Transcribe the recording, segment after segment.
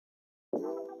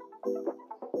Hey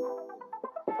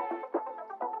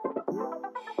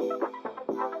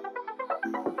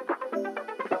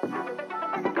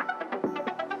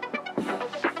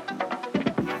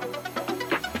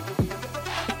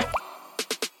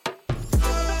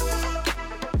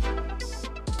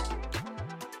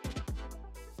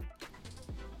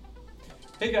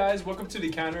guys, welcome to The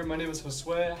Encounter. My name is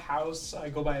Josue House. I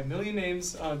go by a million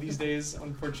names these days,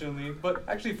 unfortunately, but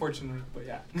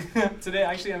yeah. Today,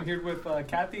 actually, I'm here with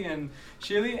Kathy and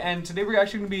Shirley, and today we're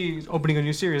actually going to be opening a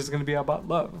new series. It's going to be about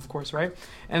love, of course, right?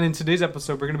 And in today's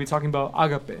episode, we're going to be talking about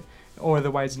Agape, or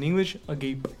otherwise in English,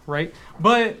 Agape, right?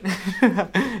 But,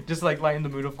 just like lighten the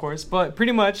mood, of course, but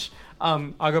pretty much,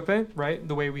 Agape, right?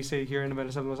 The way we say it here in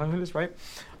Venezuela, Los Angeles, right?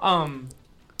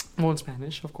 Well, in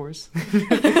Spanish, of course.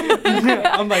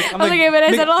 I'm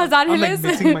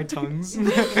mixing my tongues.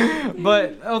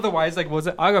 But otherwise, like, was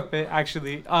it Agape?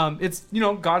 Actually, it's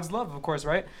God's love, of course,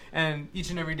 right? And each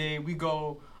and every day we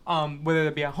go, whether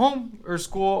that be at home or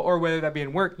school or whether that be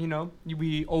in work,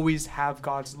 we always have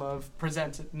God's love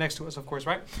presented next to us, of course,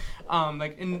 right?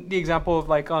 Like in the example of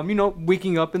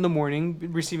waking up in the morning,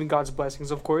 receiving God's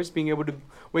blessings, of course, being able to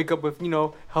wake up with,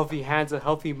 healthy hands, a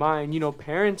healthy mind,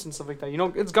 parents and stuff like that.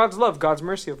 It's God's love, God's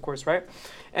mercy, of course, right?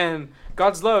 And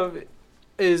God's love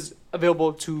is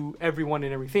available to everyone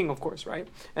and everything, of course, right?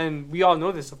 And we all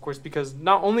know this, of course, because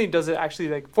not only does it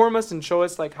actually form us and show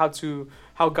us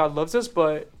how God loves us,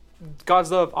 but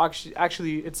God's love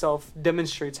actually itself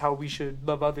demonstrates how we should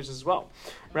love others as well,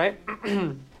 right?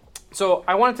 So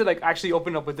I wanted to actually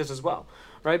open up with this as well,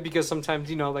 right? Because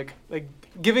sometimes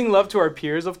giving love to our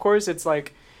peers, of course,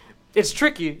 it's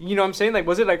tricky, you know what I'm saying?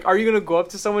 Was it are you gonna go up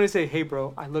to someone and say, "Hey,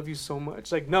 bro, I love you so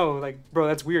much"? No, bro,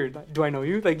 that's weird. Do I know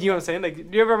you? You know what I'm saying? Do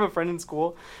you ever have a friend in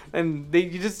school and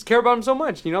you just care about him so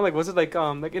much? Was it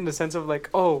in the sense of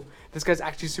oh, this guy's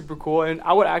actually super cool and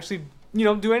I would actually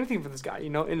do anything for this guy,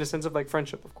 in the sense of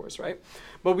friendship, of course, right?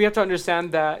 But we have to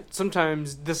understand that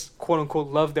sometimes this quote unquote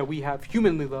love that we have,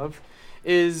 humanly love,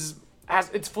 it's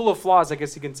full of flaws, I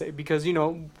guess you can say, because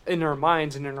in our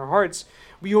minds and in our hearts,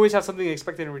 we always have something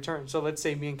expected in return. So let's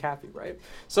say me and Kathy, right?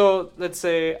 So let's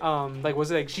say,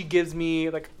 she gives me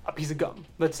a piece of gum,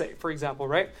 let's say, for example,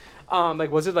 right?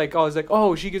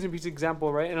 She gives me a piece of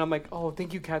example, right? And I'm like, oh,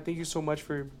 thank you, Kat, thank you so much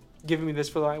for giving me this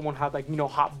for I won't have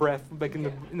hot breath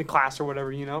in the class or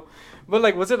whatever, But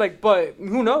but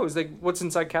who knows what's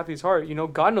inside Kathy's heart?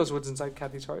 God knows what's inside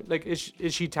Kathy's heart.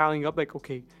 Is she tallying up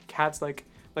okay, Kat's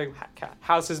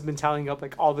House has been tallying up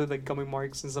all the gummy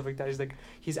marks and stuff like that.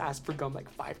 He's asked for gum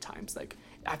 5 times.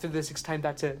 After the 6th time,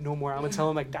 that's it, no more. I'm gonna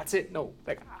tell him that's it. No,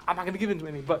 I'm not gonna give him to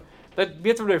any. But we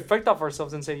have to reflect off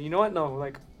ourselves and say, you know what? No,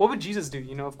 what would Jesus do?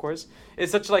 Of course,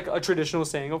 it's such a traditional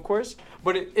saying, of course,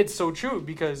 but it's so true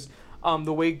because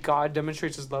the way God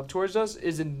demonstrates His love towards us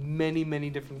is in many, many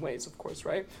different ways, of course,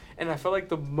 right? And I feel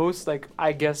the most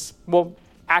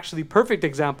actually perfect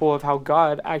example of how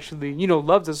God actually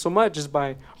loves us so much is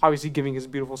by obviously giving His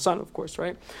beautiful Son, of course,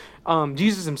 right?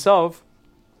 Jesus Himself,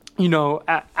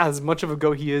 as much of a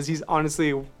goat He is, He's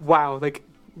honestly wow,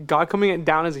 God coming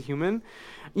down as a human,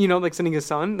 sending His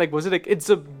Son, it's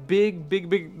a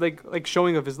big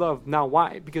showing of His love. Now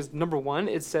why? Because number one,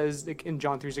 it says in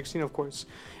John 3:16, of course,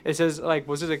 it says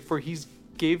for He's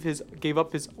gave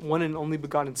up His one and only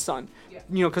begotten Son,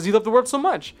 because He loved the world so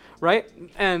much, right?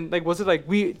 And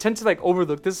we tend to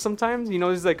overlook this sometimes,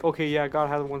 it's okay, yeah, God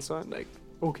has one Son,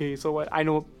 okay, so what? I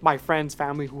know my friend's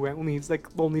family who only is the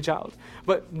only child,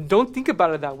 but don't think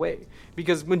about it that way,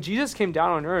 because when Jesus came down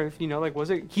on earth,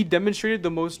 He demonstrated the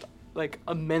most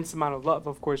immense amount of love,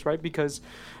 of course, right? Because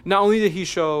not only did He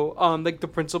show the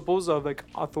principles of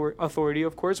authority,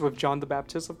 of course, with John the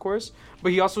Baptist, of course,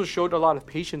 but He also showed a lot of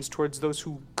patience towards those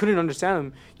who couldn't understand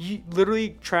Him. He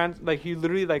literally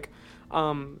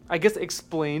I guess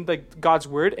explained God's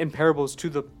word in parables to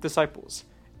the disciples.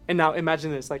 And now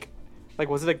imagine this,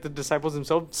 was it the disciples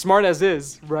themselves, smart as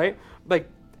is, right?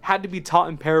 Had to be taught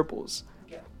in parables.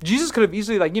 Yeah. Jesus could have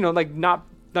easily not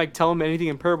tell them anything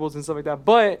in parables and stuff like that,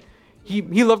 but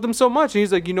he loved them so much, and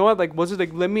He's you know what,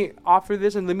 let me offer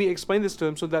this and let me explain this to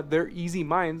them so that their easy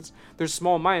minds, their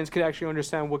small minds, can actually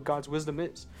understand what God's wisdom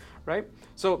is, right?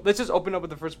 So let's just open up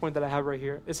with the first point that I have right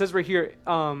here. It says right here,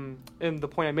 in the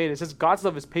point I made, it says God's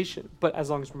love is patient, but as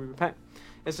long as we repent.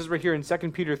 It says right here in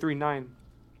 2 Peter 3:9,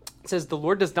 it says the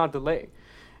Lord does not delay.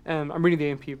 I'm reading the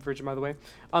AMP version, by the way.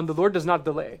 The Lord does not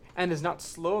delay and is not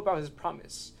slow about His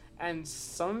promise, and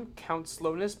some count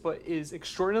slowness, but is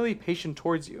extraordinarily patient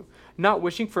towards you, not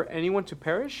wishing for anyone to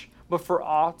perish, but for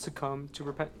all to come to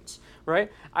repentance.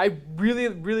 Right? I really,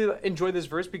 really enjoy this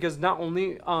verse because not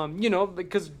only,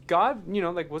 because God,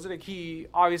 was it like he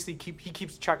obviously he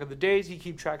keeps track of the days, he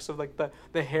keeps tracks of like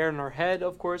the hair in our head,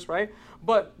 of course, right?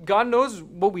 But God knows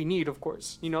what we need, of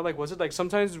course. Was it like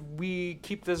sometimes we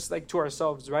keep this like to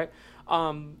ourselves, right?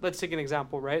 Let's take an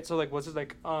example, right? So was it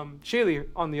like Shaylee,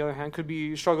 on the other hand, could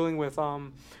be struggling with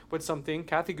something.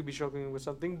 Kathy could be struggling with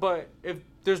something, but if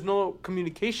there's no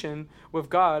communication with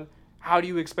God, how do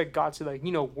you expect God to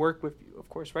work with you, of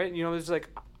course, right? It's like,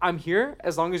 I'm here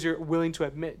as long as you're willing to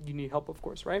admit you need help, of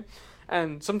course, right?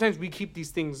 And sometimes we keep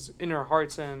these things in our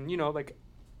hearts and,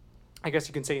 I guess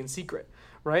you can say in secret,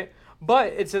 right?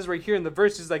 But it says right here in the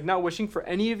verse is like, not wishing for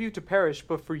any of you to perish,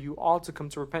 but for you all to come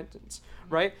to repentance,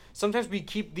 right? Sometimes we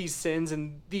keep these sins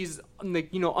and these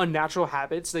unnatural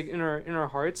habits in our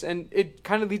hearts, and it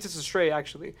kind of leads us astray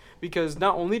actually, because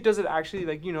not only does it actually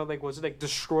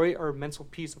destroy our mental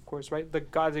peace, of course, right? That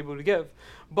God's able to give,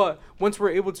 but once we're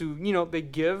able to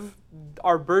give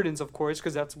our burdens, of course,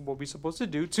 because that's what we're supposed to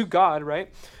do, to God,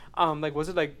 right?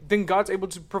 Then God's able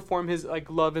to perform his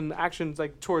love and actions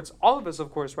towards all of us, of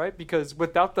course, right? Because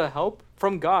without the help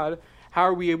from God, how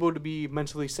are we able to be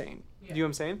mentally sane? Yeah. You know what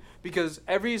I'm saying? Because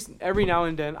every now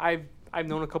and then I've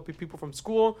known a couple of people from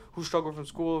school who struggle from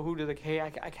school, who did hey, I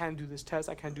can't do this test,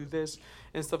 I can't do this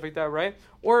and stuff like that, right?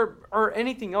 Or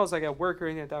anything else at work or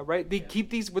anything like that, right? They keep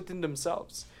these within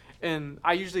themselves. And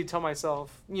I usually tell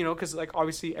myself, because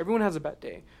obviously everyone has a bad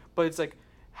day, but it's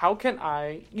how can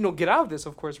I, get out of this,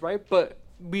 of course, right? But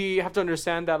we have to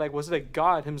understand that,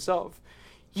 God himself,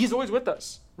 he's always with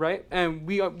us, right? And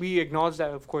we acknowledge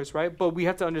that, of course, right? But we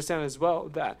have to understand as well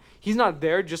that he's not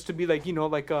there just to be those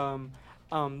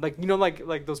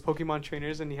Pokemon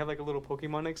trainers and you have a little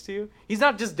Pokemon next to you. He's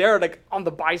not just there on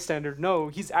the bystander. No,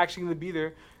 he's actually going to be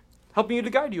there helping you to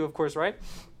guide you, of course, right?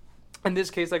 In this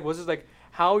case, was it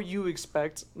how you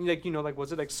expect,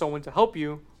 was it someone to help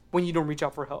you when you don't reach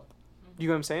out for help? You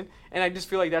know what I'm saying? And I just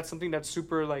feel that's something that's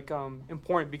super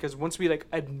important, because once we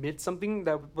admit something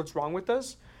that what's wrong with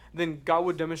us, then God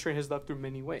would demonstrate his love through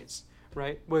many ways,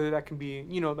 right? Whether that can be,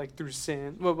 through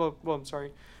sin. Well, I'm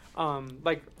sorry.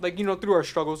 Through our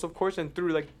struggles, of course, and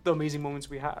through the amazing moments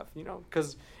we have,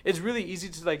 because it's really easy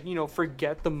to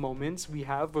forget the moments we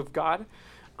have with God,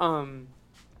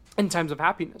 in times of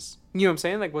happiness. You know what I'm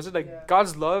saying? Was it yeah.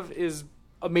 God's love is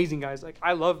amazing, guys.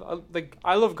 I love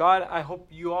God. I hope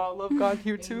you all love God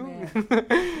here too.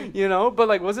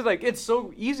 But was it it's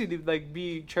so easy to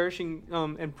be cherishing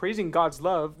and praising God's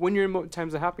love when you're in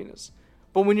times of happiness,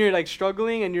 but when you're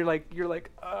struggling and you're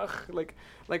ugh,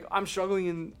 I'm struggling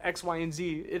in X, Y, and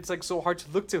Z, it's so hard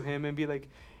to look to him and be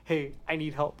hey, I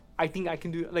need help. I think I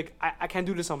can do I can't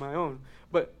do this on my own.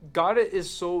 But God is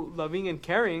so loving and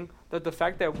caring that the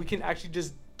fact that we can actually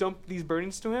just dump these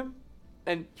burdens to him,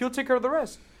 and he'll take care of the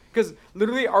rest. Because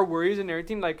literally our worries and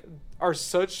everything are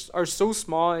so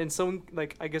small and so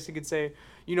I guess you could say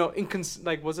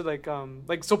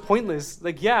so pointless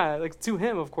to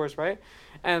him, of course, right?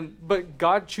 But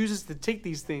God chooses to take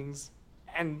these things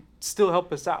and still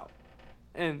help us out,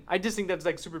 and I just think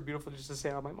that's super beautiful just to say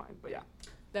out of my mind. But yeah,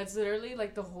 that's literally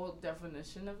the whole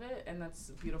definition of it, and that's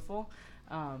beautiful,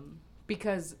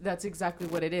 because that's exactly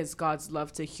what it is, God's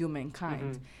love to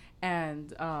humankind. Mm-hmm.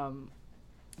 And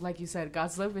like you said,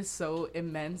 God's love is so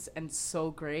immense and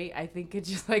so great. I think it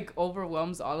just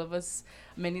overwhelms all of us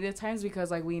many of the times,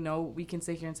 because we know we can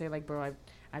sit here and say bro,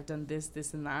 I've done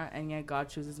this and that, and yet God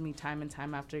chooses me time and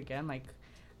time after again.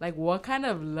 What kind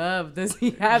of love does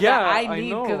he have that I need?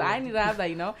 Because I need to have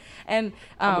that, And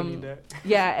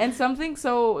yeah, and something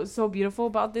so beautiful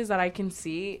about this that I can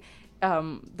see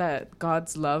that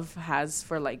God's love has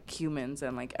for humans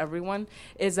and everyone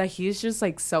is that he's just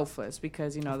selfless,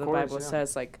 because the Bible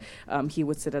says he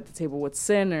would sit at the table with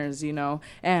sinners,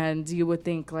 and you would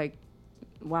think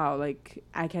wow,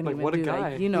 I can't even do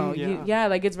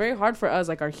that, it's very hard for us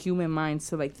our human minds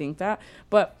to think that.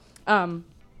 But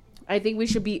I think we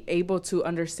should be able to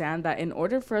understand that in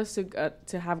order for us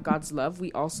to have God's love,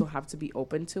 we also have to be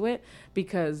open to it,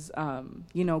 because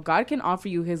God can offer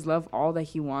you his love all that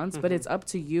he wants, mm-hmm. but it's up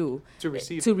to you to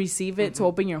receive it, mm-hmm. to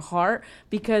open your heart,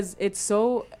 because it's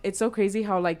so crazy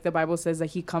how the Bible says that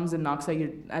he comes and knocks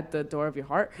at the door of your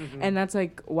heart, mm-hmm. and that's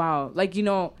wow,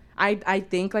 I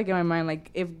think in my mind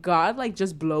if God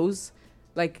just blows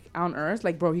on earth,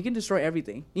 bro, he can destroy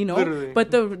everything, Literally.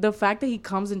 But the fact that he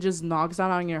comes and just knocks down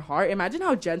on your heart, imagine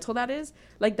how gentle that is.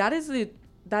 That is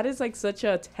such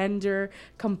a tender,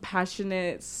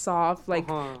 compassionate, soft,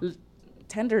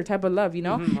 tender type of love,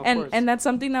 Mm-hmm, and that's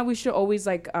something that we should always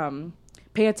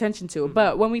pay attention to.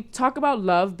 But when we talk about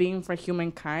love being for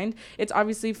humankind, it's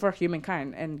obviously for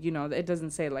humankind. And, you know, it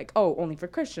doesn't say like, oh, only for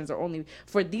Christians or only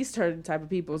for these certain type of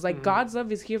people. It's like God's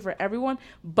love is here for everyone.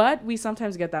 But we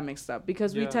sometimes get that mixed up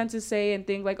because we tend to say and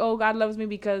think like, oh, God loves me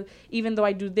because even though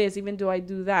I do this, even though I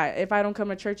do that, if I don't come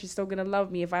to church, he's still going to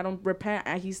love me. If I don't repent,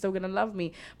 he's still going to love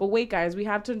me. But wait, guys, we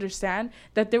have to understand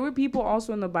that there were people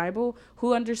also in the Bible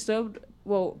who understood,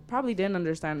 well, probably didn't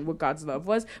understand what God's love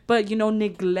was, but, you know,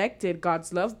 neglected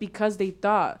God's love because they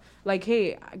thought like,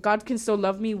 hey, God can still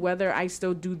love me whether I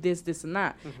still do this and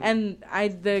that. And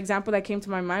the example that came to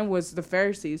my mind was the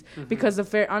Pharisees, because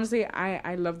honestly,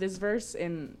 I love this verse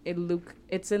in Luke.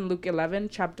 It's in Luke 11,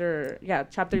 chapter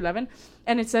 11.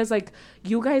 And it says like,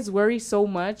 you guys worry so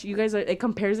much. You guys it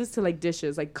compares this to like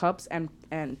dishes, like cups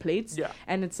and plates. Yeah.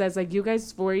 And it says like, you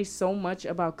guys worry so much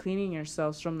about cleaning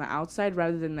yourselves from the outside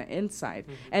rather than the inside.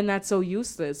 And that's so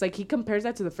useless. Like he compares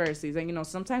that to the Pharisees. And, you know,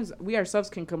 sometimes we ourselves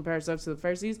can compare ourselves to the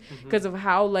Pharisees because of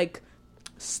how like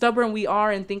stubborn we are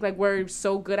and think like we're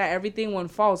so good at everything when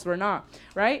false we're not,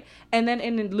 right? And then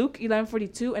in Luke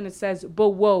 11:42, and it says,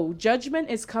 but woe, judgment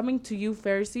is coming to you,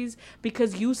 Pharisees,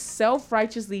 because you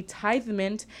self-righteously tithe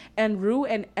mint and rue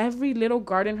and every little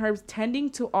garden herb, tending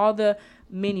to all the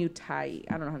minutiae,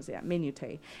 I don't know how to say that,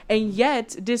 minutiae, and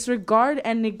yet disregard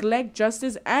and neglect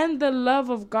justice and the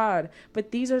love of God.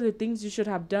 But these are the things you should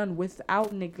have done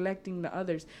without neglecting the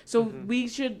others. So we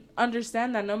should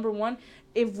understand that, number one,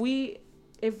 if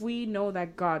we know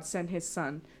that God sent his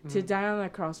son to die on the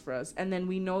cross for us, and then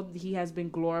we know he has been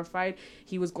glorified,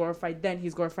 he was glorified then,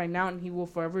 he's glorified now, and he will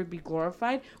forever be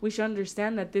glorified, we should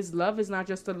understand that this love is not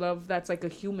just a love that's like a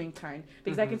human kind.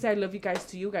 Because I can say I love you guys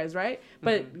to you guys, right?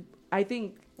 But I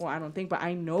think, well, I don't think, but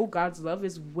I know God's love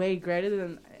is way greater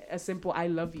than a simple I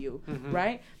love you,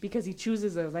 right? Because he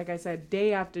chooses us, like I said,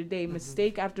 day after day,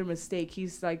 mistake after mistake.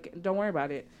 He's like, don't worry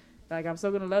about it. Like, I'm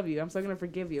still going to love you. I'm still going to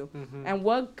forgive you. And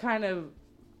what kind of,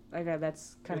 like,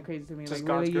 that's kind of crazy to me. Like,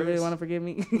 really, you really want to forgive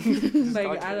me?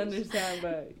 Like, I don't understand,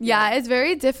 but. Yeah, it's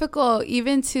very difficult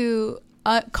even to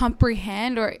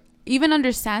comprehend or even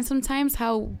understand sometimes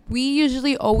how we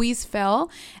usually always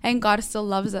fail and God still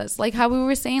loves us. Like how we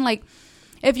were saying, like,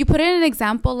 if you put in an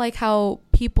example, like how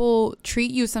people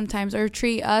treat you sometimes or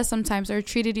treat us sometimes or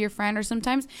treated your friend, or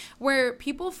sometimes where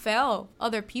people fail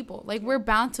other people, like we're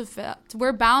bound to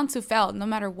fail no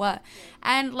matter what.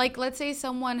 And like, let's say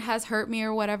someone has hurt me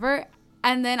or whatever,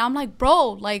 and then I'm like, bro,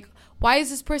 like, why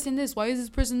is this person this? Why is this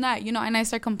person that? You know, and I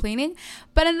start complaining.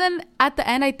 But and then at the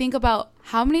end, I think about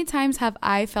how many times have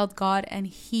I felt God and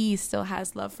he still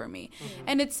has love for me.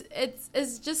 And it's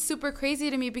just super crazy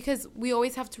to me because we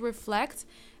always have to reflect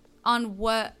on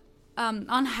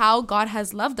on how God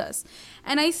has loved us.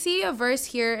 And I see a verse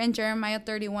here in Jeremiah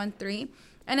 31:3.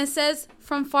 And it says,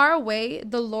 from far away,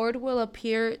 the Lord will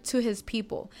appear to his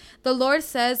people. The Lord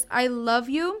says, I love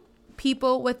you,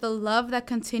 people, with a love that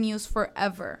continues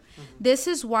forever. This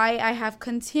is why I have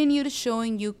continued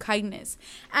showing you kindness.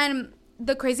 And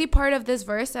the crazy part of this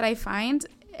verse that I find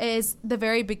is the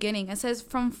very beginning. It says,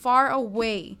 from far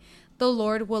away, the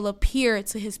Lord will appear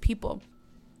to his people.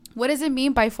 What does it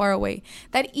mean by far away?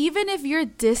 That even if you're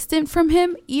distant from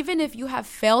him, even if you have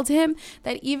failed him,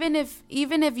 that even if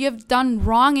you have done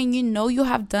wrong and you know you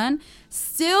have done,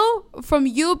 still from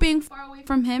you being far away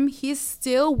from him, he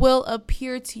still will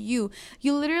appear to you.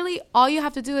 You literally, all you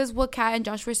have to do is what Kat and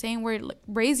Josh were saying, where like,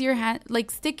 raise your hand,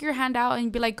 like stick your hand out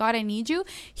and be like, God, I need you.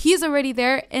 He's already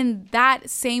there in that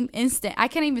same instant. I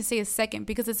can't even say a second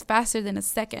because it's faster than a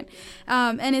second.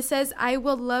 And it says, I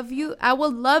will love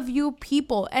you,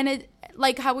 people. And it,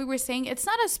 like how we were saying, it's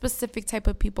not a specific type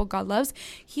of people God loves.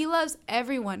 He loves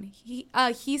everyone.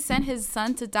 He sent his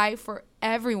son to die for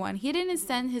everyone. He didn't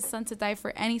send his son to die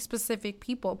for any specific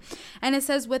people. And it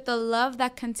says, with the love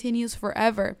that continues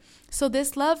forever. So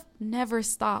this love never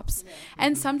stops.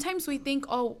 And sometimes we think,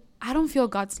 oh, I don't feel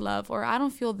God's love, or I don't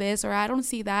feel this, or I don't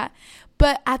see that.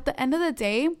 But at the end of the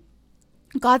day,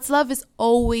 God's love is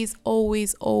always,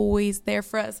 always, always there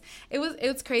for us. It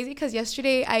was crazy because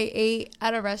yesterday I ate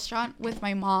at a restaurant with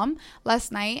my mom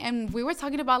last night, and we were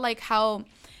talking about like how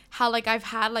like I've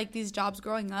had like these jobs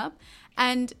growing up,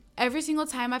 and every single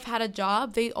time I've had a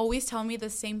job, they always tell me the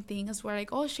same thing. As we're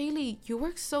like, oh, Shaylee, you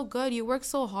work so good, you work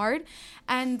so hard,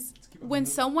 and when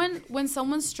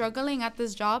someone's struggling at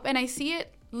this job, and I see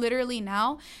it literally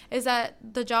now, is that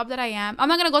the job that I am, I'm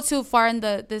not gonna go too far in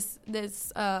this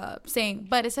saying,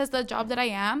 but it says the job that I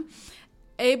am,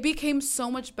 it became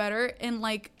so much better in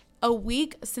like a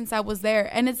week since I was there.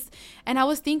 And I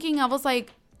was thinking, I was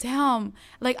like, damn,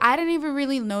 like I didn't even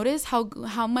really notice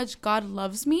how much God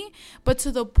loves me, but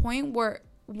to the point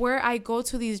where I go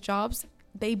to these jobs,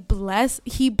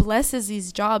 he blesses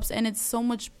these jobs, and it's so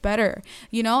much better,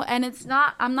 you know. And it's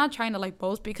not, I'm not trying to like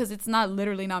boast, because it's not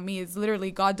literally not me, it's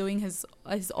literally God doing his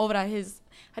obra, his,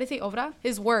 how do you say obra,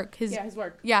 his work,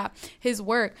 his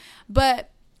work.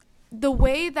 But the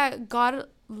way that God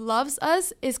loves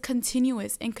us is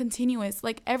continuous and continuous.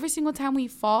 Like every single time we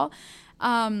fall,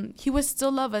 he would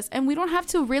still love us, and we don't have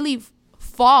to really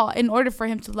fall in order for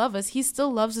him to love us. He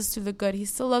still loves us to the good, he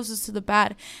still loves us to the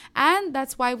bad, and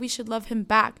that's why we should love him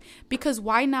back. Because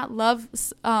why not love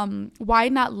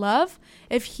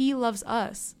if he loves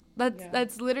us?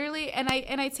 That's literally, and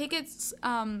I take it,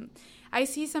 I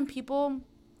see some people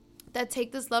that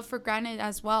take this love for granted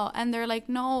as well, and they're like,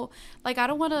 no, like I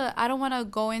don't want to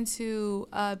go into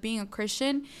being a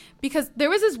Christian, because there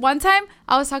was this one time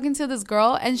I was talking to this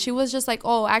girl, and she was just like,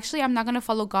 oh, actually I'm not gonna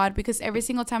follow God, because every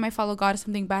single time I follow God,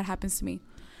 something bad happens to me.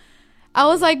 I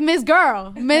was like, Miss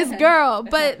Girl.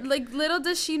 But like, little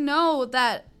does she know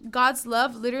that God's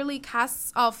love literally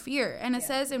casts off fear. And it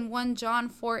says in 1 John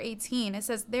 4:18, it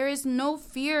says, there is no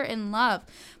fear in love,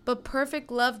 but perfect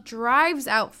love drives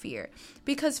out fear,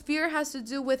 because fear has to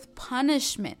do with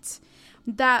punishment.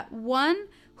 That one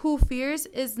who fears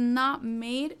is not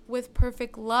made with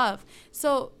perfect love.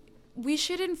 So we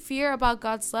shouldn't fear about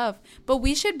God's love, but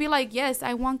we should be like, yes,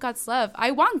 I want God's love.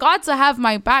 I want God to have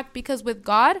my back, because with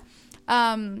God,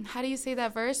 how do you say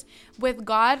that verse? With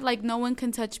God, like no one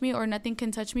can touch me, or nothing can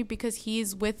touch me, because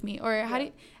he's with me. Or how do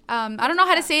you, I don't know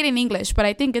how to say it in English, but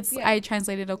I think it's, I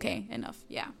translated okay enough.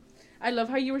 Yeah. I love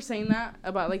how you were saying that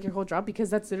about like your whole job, because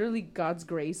that's literally God's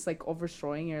grace, like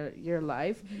overthrowing your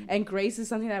life. Mm-hmm. And grace is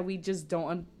something that we just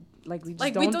don't we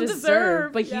don't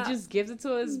deserve, but he just gives it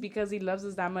to us because he loves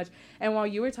us that much. And while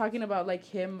you were talking about like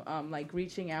him like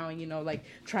reaching out and, you know, like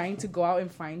trying to go out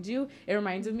and find you, it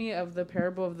reminded me of the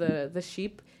parable of the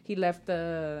sheep. He left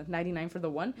the 99 for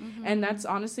the one. Mm-hmm. And that's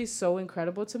honestly so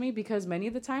incredible to me, because many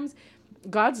of the times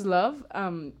God's love,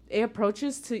 it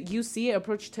approaches to, you see it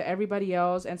approach to everybody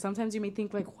else, and sometimes you may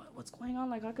think like, what's going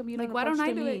on? Like, how come you don't, like, why don't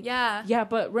I do it? Yeah,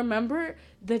 but remember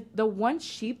the one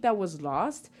sheep that was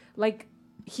lost, like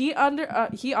he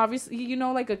obviously, you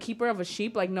know, like a keeper of a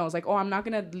sheep like knows like, oh, I'm not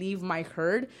gonna leave my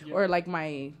herd or like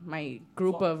my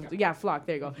group flock, flock,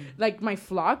 there you go. Mm-hmm. Like my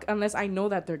flock, unless I know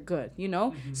that they're good, you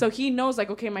know. Mm-hmm. So he knows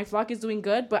like, okay, my flock is doing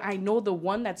good, but I know the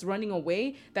one that's running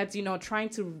away, that's, you know, trying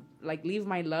to like leave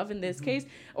my love in this case,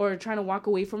 or trying to walk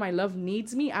away from my love,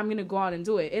 needs me. I'm gonna go out and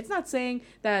do it. It's not saying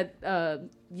that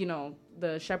you know,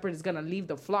 the shepherd is gonna leave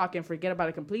the flock and forget about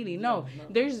it completely. No.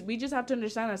 We just have to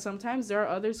understand that sometimes there are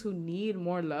others who need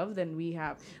more love than we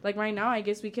have. Like right now, I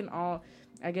guess we can all,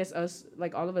 us,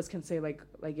 like all of us can say like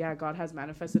yeah, God has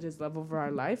manifested his love over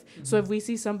our life. Mm-hmm. So if we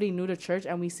see somebody new to church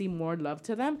and we see more love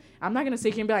to them, I'm not gonna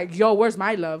sit here and be like, yo, where's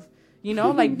my love? You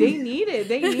know, like they need it.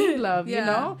 They need love, you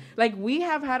know? Like we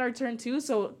have had our turn too.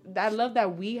 So that love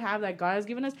that we have, that God has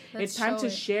given us, it's time to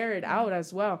share it out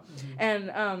as well. Mm-hmm.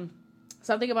 And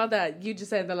something about that you just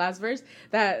said, the last verse,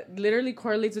 that literally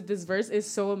correlates with this verse is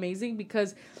so amazing,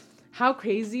 because how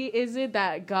crazy is it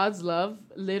that God's love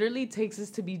literally takes us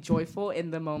to be joyful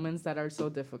in the moments that are so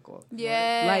difficult?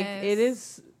 Yeah. Like it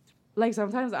is. Like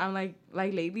sometimes I'm like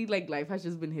lately, like life has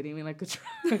just been hitting me like a truck.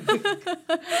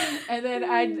 and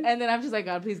then I'm just like,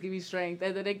 God, please give me strength.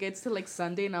 And then it gets to like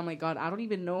Sunday, and I'm like, God, I don't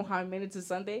even know how I made it to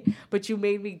Sunday, but you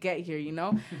made me get here, you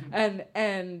know. and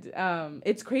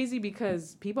it's crazy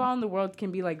because people out in the world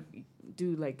can be like,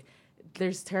 dude, like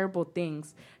there's terrible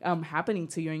things happening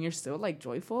to you, and you're still like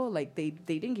joyful. Like they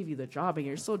didn't give you the job, and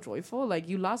you're so joyful. Like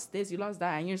you lost this, you lost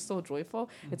that, and you're so joyful.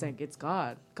 Mm-hmm. It's like, it's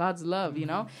God's love, you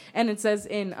know. And it says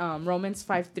in Romans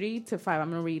 5:3-5, I'm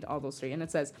gonna read all those three, and it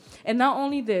says, and not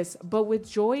only this, but with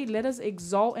joy let us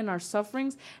exult in our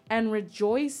sufferings and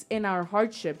rejoice in our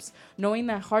hardships, knowing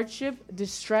that hardship,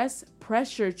 distress,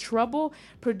 pressure, trouble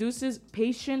produces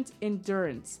patient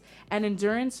endurance, and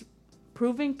endurance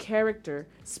proven character,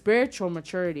 spiritual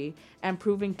maturity, and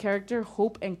proven character,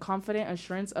 hope and confident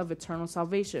assurance of eternal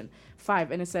salvation.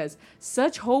 5, and it says,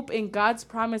 such hope in God's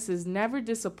promises never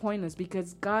disappoint us,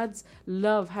 because God's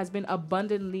love has been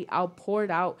abundantly outpoured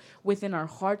out within our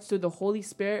hearts through the Holy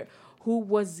Spirit who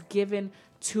was given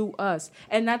to us.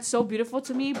 And that's so beautiful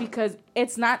to me, because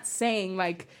it's not saying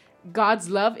like God's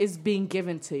love is being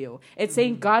given to you. It's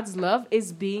saying God's love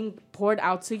is being poured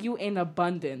out to you in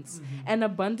abundance. Mm-hmm. And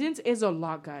abundance is a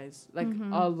lot, guys. Like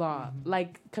a lot.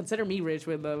 Like consider me rich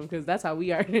with love, because that's how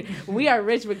we are. We are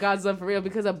rich with God's love for real,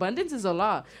 because abundance is a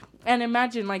lot. And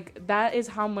imagine, like, that is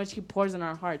how much he pours in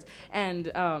our hearts.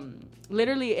 And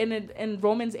literally in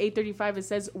Romans 8:35 it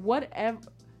says, whatever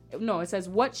No, it says,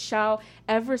 what shall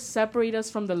ever separate us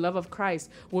from the love of Christ?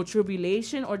 Will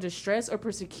tribulation or distress or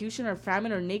persecution or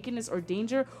famine or nakedness or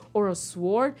danger or a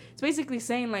sword? It's basically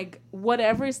saying, like,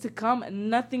 whatever is to come,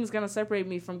 nothing's going to separate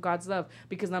me from God's love.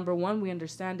 Because number one, we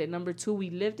understand it. Number two, we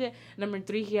lived it. Number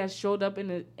three, he has showed up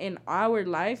in our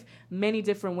life many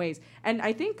different ways. And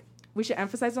I think we should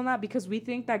emphasize on that, because we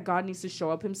think that God needs to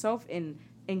show up himself in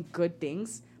good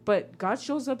things. But God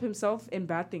shows up himself in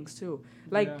bad things too.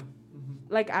 Like,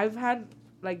 like I've had,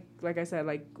 like I said,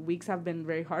 like weeks have been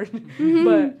very hard,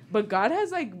 but God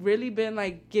has like really been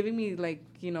like giving me like,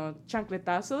 you know,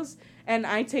 chancletazos, and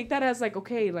I take that as like,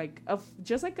 okay, like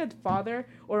just like a father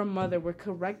or a mother would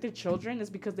correct their children is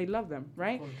because they love them,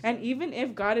 right? And even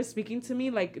if God is speaking to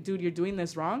me like, dude, you're doing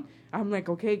this wrong, I'm like,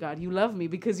 okay, God, you love me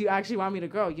because you actually want me to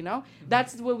grow, you know?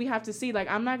 That's what we have to see.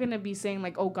 Like, I'm not going to be saying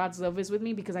like, oh, God's love is with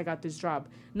me because I got this job.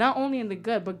 Not only in the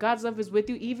good, but God's love is with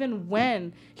you even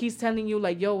when he's telling you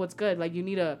like, yo, what's good? Like, you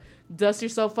need to dust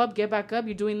yourself up, get back up.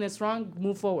 You're doing this wrong.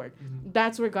 Move forward.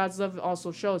 That's where God's love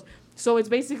also shows. So it's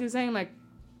basically saying like,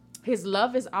 his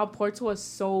love is outpoured to us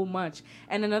so much.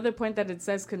 And another point that it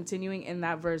says, continuing in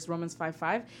that verse, Romans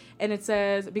 5:5, and it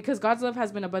says, because God's love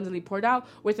has been abundantly poured out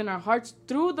within our hearts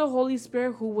through the Holy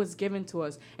Spirit who was given to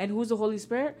us. And who's the Holy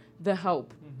Spirit? The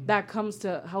help that comes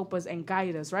to help us and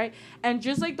guide us, right? And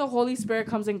just like the Holy Spirit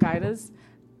comes and guides us,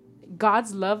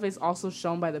 God's love is also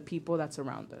shown by the people that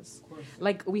surround us.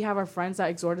 Like, we have our friends that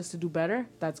exhort us to do better.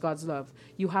 That's God's love.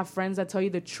 You have friends that tell you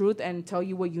the truth and tell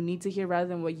you what you need to hear rather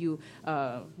than what you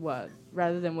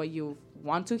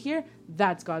want to hear.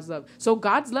 That's God's love. So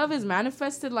God's love is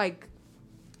manifested like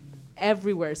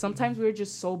everywhere. Sometimes we're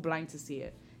just so blind to see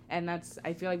it, and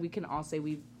I feel like we can all say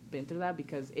we've been through that,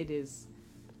 because it is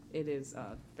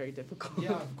very difficult.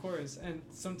 Yeah, of course. And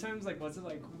sometimes like, what's it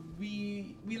like?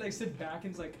 We like sit back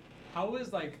and it's like, how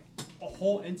is like a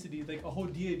whole entity, like a whole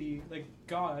deity, like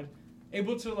God,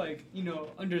 able to like, you know,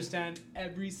 understand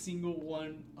every single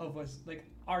one of us, like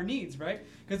our needs, right?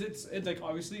 Because it's like,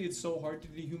 obviously it's so hard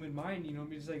to the human mind, you know.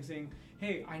 It's like saying,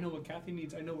 hey, I know what Kathy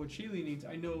needs, I know what Sheila needs,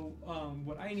 I know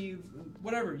what I need,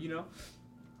 whatever, you know.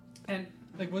 And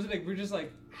like, was it like, we're just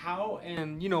like, how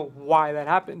and, you know, why that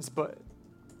happens, but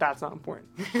that's not important,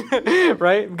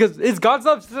 right? Because it's God's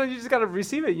love, so you just got to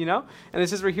receive it, you know? And it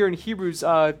says right here in Hebrews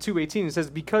 2:18, it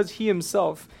says, because he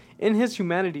himself, in his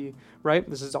humanity, right?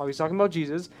 This is always talking about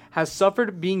Jesus, has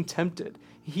suffered being tempted.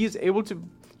 He's able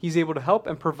to help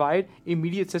and provide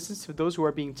immediate assistance to those who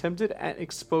are being tempted and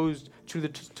exposed to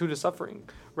the suffering,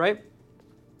 right?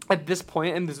 At this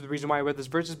point, and this is the reason why I read this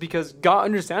verse, is because God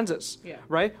understands us,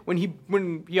 right? When he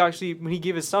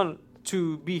gave his son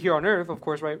to be here on earth, of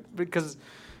course, right? Because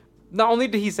not only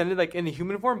did he send it like in a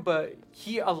human form, but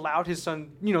he allowed his son,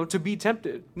 you know, to be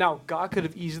tempted. Now, God could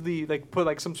have easily like put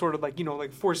like some sort of like, you know,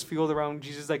 like force field around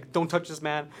Jesus, like, don't touch this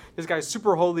man. This guy's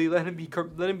super holy. Let him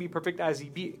be perfect as he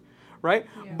be, right?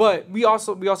 Yeah. But we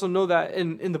also know that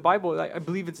in the Bible, like, I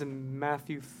believe it's in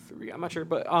Matthew 3. I'm not sure,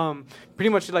 but pretty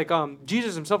much like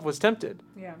Jesus himself was tempted.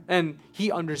 Yeah. And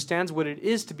he understands what it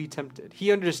is to be tempted.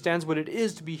 He understands what it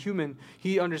is to be human.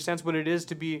 He understands what it is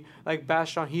to be like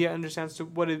bashed on. He understands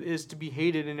what it is to be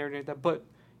hated and everything like that. But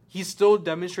he still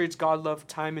demonstrates God love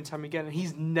time and time again, and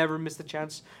he's never missed a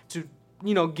chance to,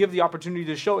 you know, give the opportunity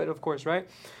to show it, of course, right?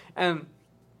 And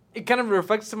it kind of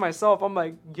reflects to myself. I'm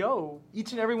like, yo,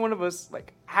 each and every one of us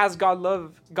like has God's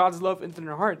love in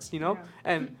their hearts, you know? Yeah.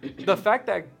 And the fact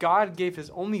that God gave his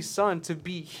only son to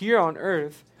be here on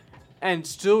earth and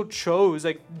still chose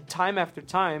like time after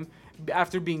time,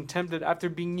 after being tempted, after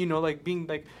being, you know, like being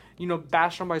like, you know,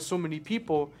 bashed on by so many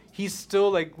people, he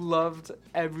still like loved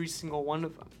every single one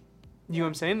of them. You know what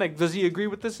I'm saying? Like, does he agree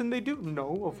with this? And they do?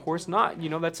 No, of course not. You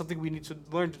know, that's something we need to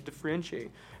learn to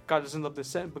differentiate. God doesn't love the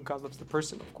sin, but God loves the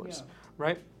person, of course,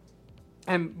 right?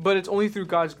 But it's only through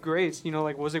God's grace, you know,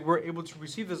 like, we're able to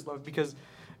receive this love, because,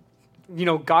 you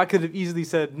know, God could have easily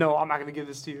said, no, I'm not going to give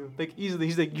this to you. Like, easily,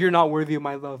 he's like, you're not worthy of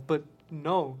my love. But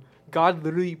no, God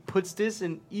literally puts this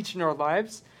in each in our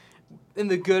lives, in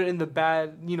the good and the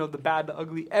bad, you know, the bad, the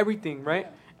ugly, everything, right?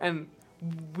 Yeah. And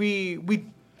we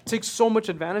take so much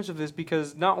advantage of this,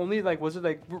 because not only like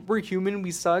we're human,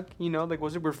 we suck, you know, like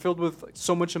we're filled with like,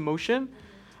 so much emotion,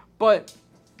 but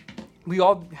we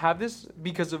all have this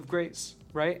because of grace,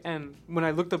 right? And when I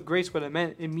looked up grace, what it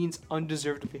meant, it means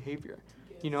undeserved behavior,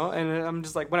 you know. And I'm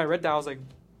just like, when I read that, I was like,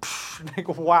 like,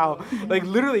 wow, like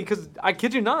literally, because I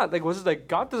kid you not, like, was it like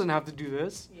God doesn't have to do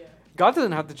this? God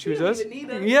doesn't have to choose us.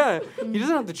 Yeah, he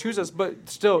doesn't have to choose us, but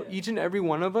still, each and every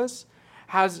one of us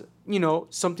has, you know,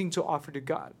 something to offer to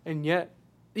God. And yet,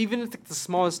 even if it's the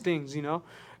smallest things, you know,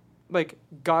 like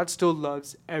God still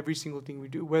loves every single thing we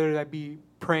do, whether that be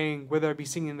praying, whether that be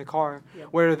singing in the car,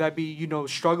 whether that be, you know,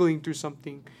 struggling through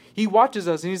something. He watches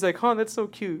us and he's like, "Huh, that's so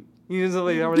cute." You know,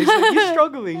 like, he's like, "You're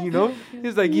struggling," you know.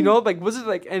 He's like, you know, like, what's it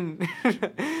like? And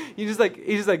he's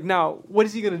just like, now, what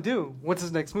is he gonna do? What's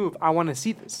his next move? I want to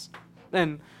see this,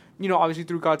 and you know, obviously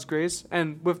through God's grace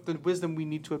and with the wisdom we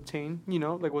need to obtain, you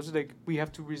know, like, what's it like? We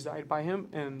have to reside by Him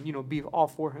and, you know, be all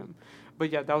for Him.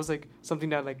 But yeah, that was like something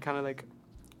that like kind of like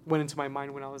went into my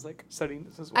mind when I was like studying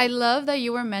this as well. I love that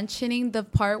you were mentioning the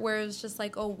part where it was just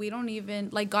like, oh, we don't even,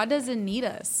 like, God doesn't need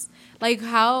us. Like,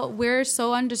 how we're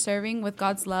so undeserving with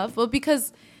God's love. Well,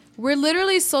 because we're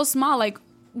literally so small. Like,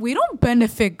 we don't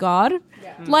benefit God.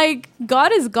 Yeah. Like,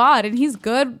 God is God, and He's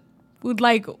good with,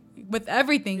 like, with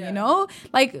everything, you know?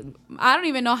 Like, I don't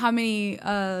even know how many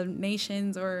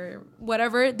nations or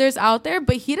whatever there's out there,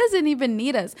 but He doesn't even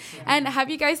need us. And have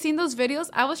you guys seen those videos?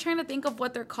 I was trying to think of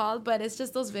what they're called, but it's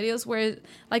just those videos where,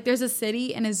 like, there's a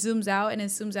city and it zooms out and it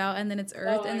zooms out and then it's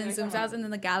Earth and then it zooms out and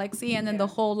then the galaxy and then the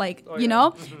whole, like, you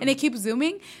know? And it keeps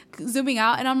zooming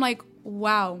out. And I'm like,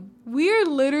 wow, we're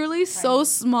literally so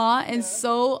small and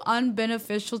so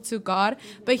unbeneficial to God.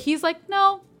 But He's like,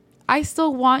 no, I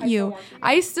still want you.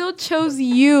 I still chose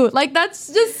you. Like, that's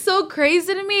just so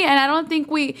crazy to me. And I don't think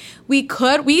we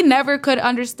never could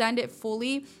understand it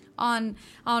fully on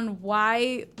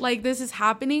why, like, this is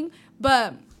happening.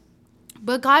 But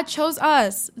God chose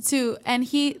us to, and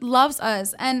He loves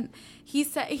us. And He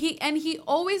said He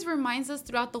always reminds us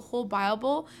throughout the whole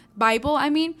Bible,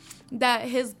 that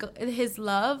His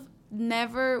love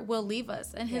never will leave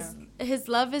us, and his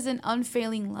love is an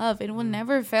unfailing love. It will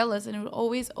never fail us, and it will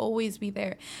always be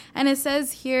there. And it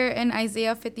says here in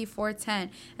Isaiah 54:10,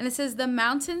 and it says, the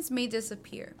mountains may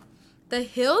disappear, the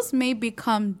hills may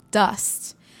become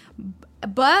dust,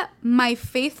 but my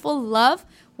faithful love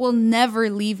will never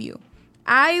leave you.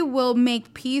 I will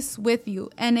make peace with you,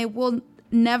 and it will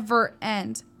never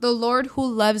end. The Lord who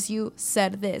loves you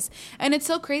said this. And it's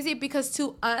so crazy because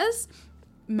to us,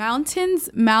 mountains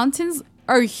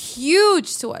are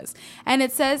huge to us. And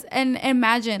it says, and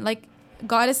imagine, like,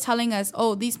 God is telling us,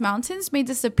 oh, these mountains may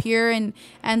disappear and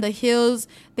the hills,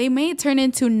 they may turn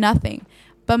into nothing,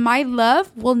 but my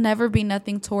love will never be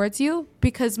nothing towards you,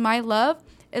 because my love,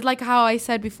 it's like how I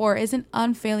said before, is an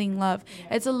unfailing love.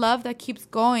 It's a love that keeps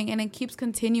going and it keeps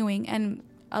continuing, and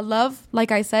a love,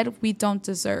 like I said, we don't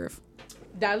deserve.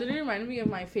 That literally reminded me of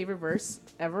my favorite verse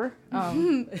ever.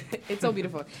 It's so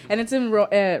beautiful. And it's in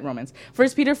Romans. 1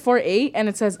 Peter 4:8, and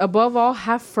it says, above all,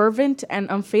 have fervent and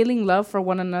unfailing love for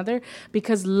one another,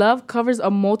 because love covers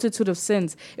a multitude of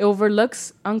sins. It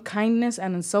overlooks unkindness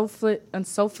and unselfishly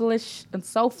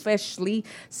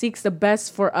seeks the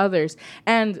best for others.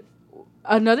 And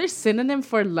another synonym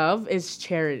for love is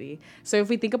charity. So if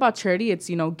we think about charity, it's,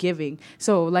 you know, giving.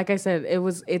 So like I said,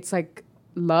 it's like,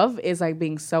 love is like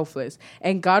being selfless,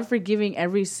 and God forgiving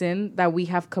every sin that we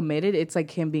have committed. It's like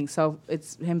Him being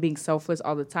selfless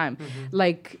all the time.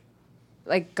 Like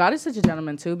God is such a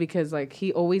gentleman too, because like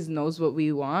He always knows what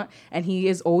we want, and He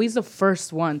is always the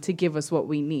first one to give us what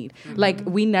we need. Like,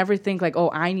 we never think like, oh,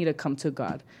 I need to come to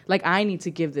God, like I need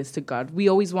to give this to God. We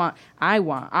always want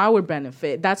our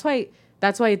benefit. That's why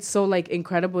it's so like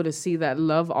incredible to see that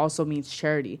love also means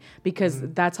charity, because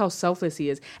that's how selfless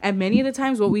He is. And many of the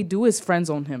times what we do is friend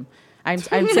zone Him. I'm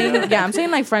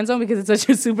saying like friend zone because it's such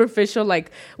a superficial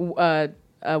like word,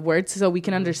 so we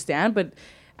can understand, but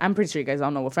I'm pretty sure you guys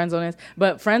all know what friend zone is.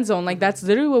 But friend zone, like, that's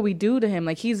literally what we do to Him.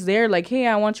 Like, He's there like, hey,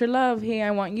 I want your love. Hey, I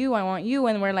want you.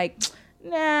 And we're like,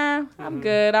 nah, I'm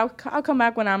good. I'll come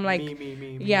back when I'm like,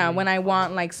 when I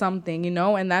want like something, you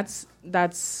know. And that's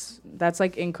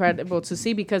like incredible to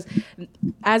see, because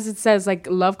as it says, like,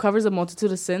 love covers a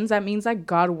multitude of sins. That means that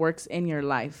God works in your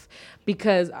life.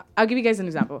 Because I'll give you guys an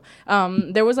example.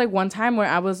 There was like one time where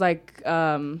I was like,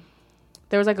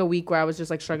 there was like a week where I was just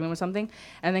like struggling with something,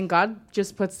 and then God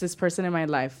just puts this person in my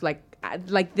life, like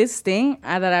this thing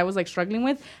that I was like struggling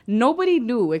with. Nobody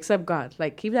knew except God.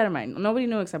 Like, keep that in mind. Nobody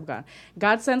knew except God.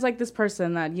 God sends like this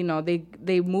person that, you know,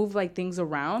 they move like things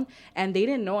around, and they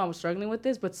didn't know I was struggling with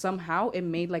this, but somehow it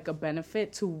made like a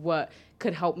benefit to what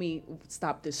could help me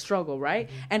stop this struggle, right?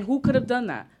 And who could have done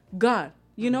that? God.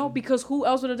 You know, because who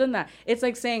else would have done that? It's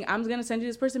like saying, I'm going to send you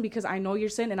this person because I know your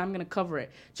sin and I'm going to cover it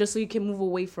just so you can move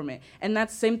away from it. And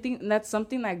that's something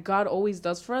that God always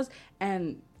does for us.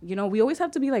 And, you know, we always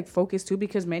have to be like focused too,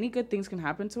 because many good things can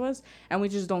happen to us and we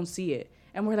just don't see it.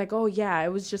 And we're like, oh, yeah, it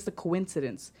was just a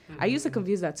coincidence. I used to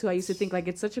confuse that, too. I used to think, like,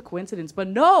 it's such a coincidence. But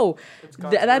no,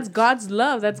 that's God's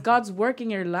love. That's God's work in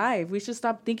your life. We should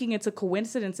stop thinking it's a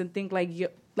coincidence and think, like,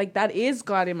 like that is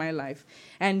God in my life,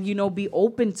 and you know, be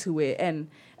open to it and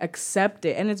accept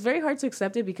it. And it's very hard to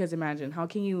accept it, because imagine how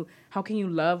can you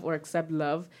love or accept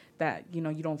love that, you know,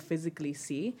 you don't physically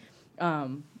see.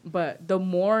 But the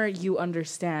more you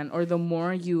understand, or the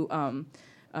more you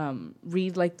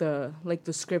read like the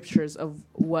scriptures of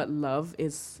what love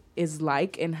is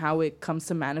like and how it comes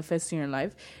to manifest in your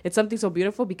life, it's something so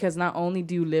beautiful, because not only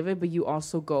do you live it, but you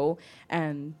also go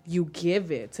and you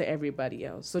give it to everybody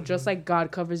else. So just like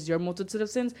God covers your multitude of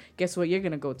sins, guess what you're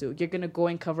gonna go do? You're gonna go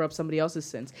and cover up somebody else's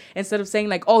sins. Instead of saying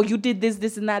like, oh, you did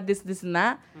this and that, this and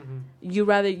that,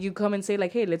 you come and say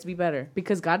like, hey, let's be better.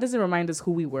 Because God doesn't remind us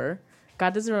who we were.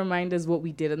 God doesn't remind us what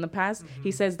we did in the past.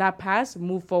 He says that past,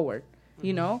 move forward.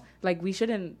 You know, like we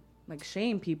shouldn't like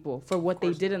shame people for what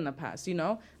they did in the past, you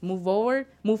know, move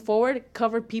forward,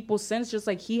 cover people's sins just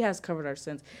like he has covered our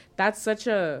sins. That's such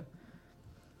a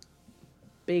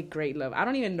big, great love. I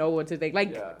don't even know what to think.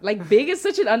 Like big is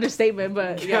such an understatement,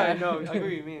 but I know. I agree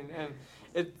what you mean.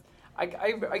 And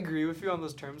I agree with you on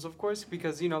those terms, of course,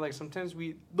 because, you know, like sometimes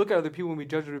we look at other people and we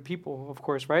judge other people, of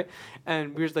course, right?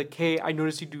 And we're just like, hey, I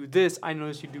notice you do this, I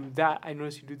notice you do that, I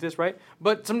notice you do this, right?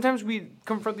 But sometimes we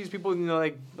confront these people, you know,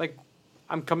 like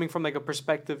I'm coming from like a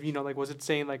perspective, you know, like was it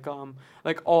saying like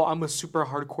oh, I'm a super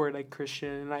hardcore like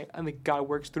Christian and like God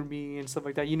works through me and stuff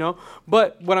like that, you know?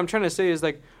 But what I'm trying to say is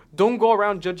like, don't go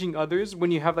around judging others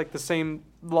when you have like the same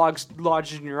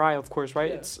lodged in your eye, of course, right?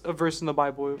 Yeah. It's a verse in the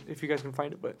Bible if you guys can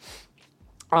find it, but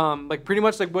like pretty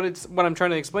much like what I'm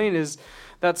trying to explain is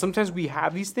that sometimes we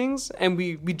have these things and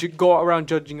we go around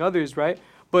judging others, right?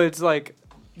 But it's like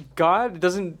God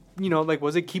doesn't, you know, like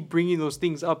keep bringing those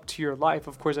things up to your life,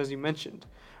 of course, as you mentioned,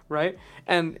 right?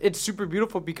 And it's super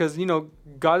beautiful because, you know,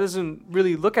 God doesn't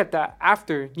really look at that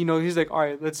after, you know, he's like, all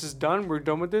right, let's just done. We're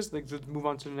done with this. Like, let's move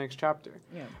on to the next chapter.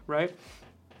 Yeah. Right.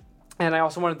 And I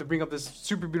also wanted to bring up this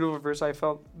super beautiful verse. I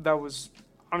felt that was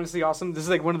honestly awesome. This is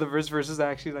like one of the verses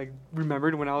I actually like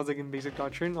remembered when I was like in basic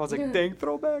doctrine. I was like, dang,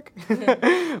 throwback.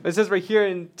 It says right here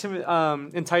in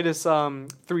Titus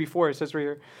 3:4, it says right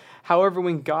here, however,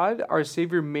 when God, our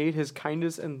Savior, made his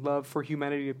kindness and love for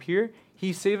humanity appear,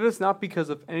 he saved us not because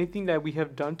of anything that we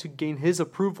have done to gain his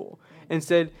approval.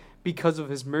 Instead, because of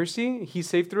his mercy, he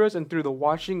saved through us and through the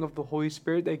washing of the Holy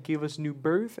Spirit that gave us new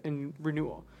birth and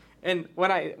renewal. And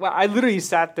when I literally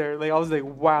sat there, like I was like,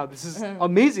 wow, this is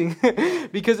amazing.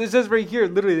 Because it says right here,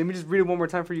 literally, let me just read it one more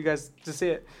time for you guys to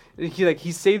say it.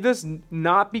 He saved us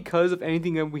not because of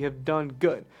anything that we have done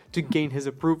good to gain his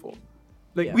approval.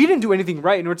 Like, we didn't do anything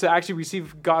right in order to actually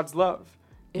receive God's love.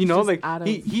 It's, you know, like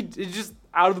it's just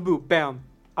out of the blue, bam,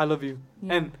 I love you.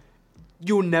 Yeah. And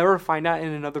you'll never find that in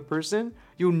another person.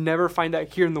 You'll never find that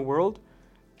here in the world.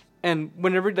 And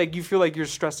whenever like you feel like you're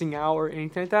stressing out or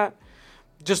anything like that,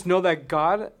 just know that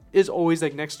God is always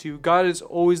like next to you. God is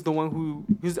always the one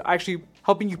who's actually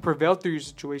helping you prevail through your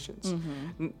situations.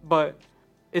 Mm-hmm. But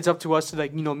it's up to us to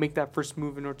like, you know, make that first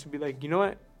move in order to be like, you know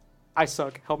what? I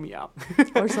suck. Help me out.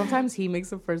 Or sometimes he makes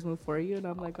the first move for you, and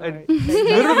I'm like, all right.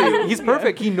 Literally, he's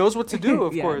perfect. He knows what to do,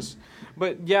 of course.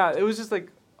 But yeah, it was just like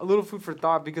a little food for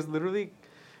thought because literally,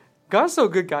 God's so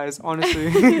good, guys.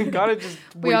 Honestly, God is just.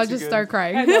 We all just start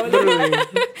crying. Literally,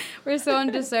 we're so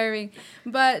undeserving.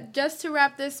 But just to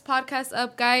wrap this podcast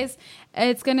up, guys,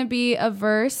 it's gonna be a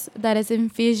verse that is in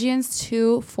Ephesians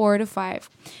 2:4-5,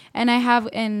 and I have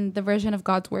in the version of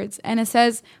God's words, and it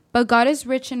says, "But God is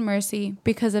rich in mercy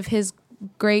because of His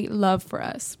great love for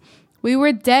us. We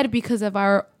were dead because of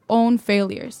our own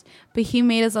failures, but He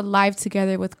made us alive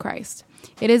together with Christ.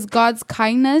 It is God's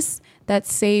kindness that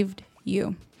saved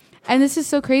you." And this is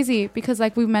so crazy because,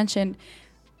 like we mentioned,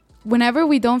 whenever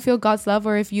we don't feel God's love,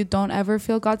 or if you don't ever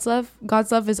feel God's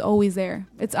love is always there.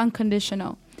 It's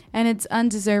unconditional and it's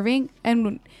undeserving,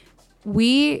 and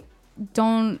we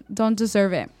don't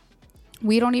deserve it.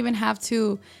 We don't even have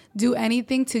to do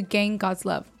anything to gain God's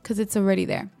love because it's already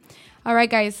there. All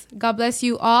right, guys. God bless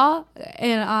you all.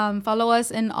 And follow us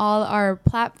in all our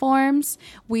platforms.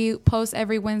 We post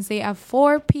every Wednesday at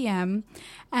 4 p.m.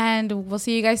 And we'll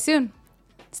see you guys soon.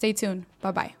 Stay tuned.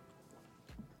 Bye-bye.